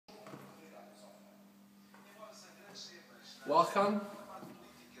Welcome.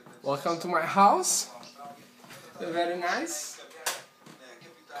 Welcome to my house. Very nice.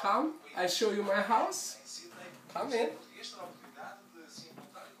 Come, I show you my house. Come in.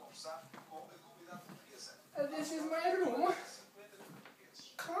 This is my room.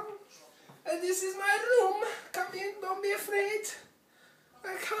 Come. This is my room. Come in, don't be afraid.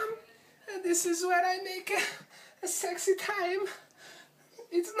 Come. This is where I make a sexy time.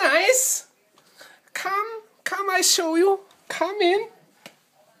 It's nice. Come, I show you. Come in.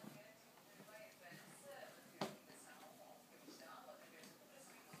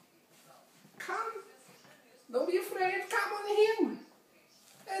 Come. Don't be afraid. Come on in.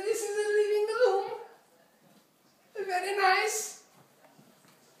 This is a living room. Very nice.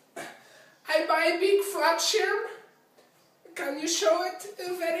 I buy a big flat scherm. Can you show it?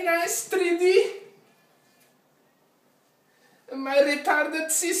 Very nice 3D. My retarded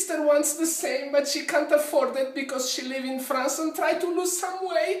sister wants the same, but she can't afford it because she lives in France and try to lose some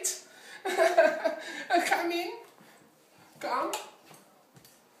weight. Come in. Come.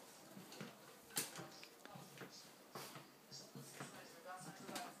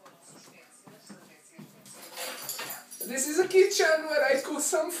 This is a kitchen where I cook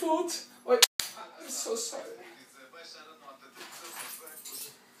some food. Oh, I'm so sorry.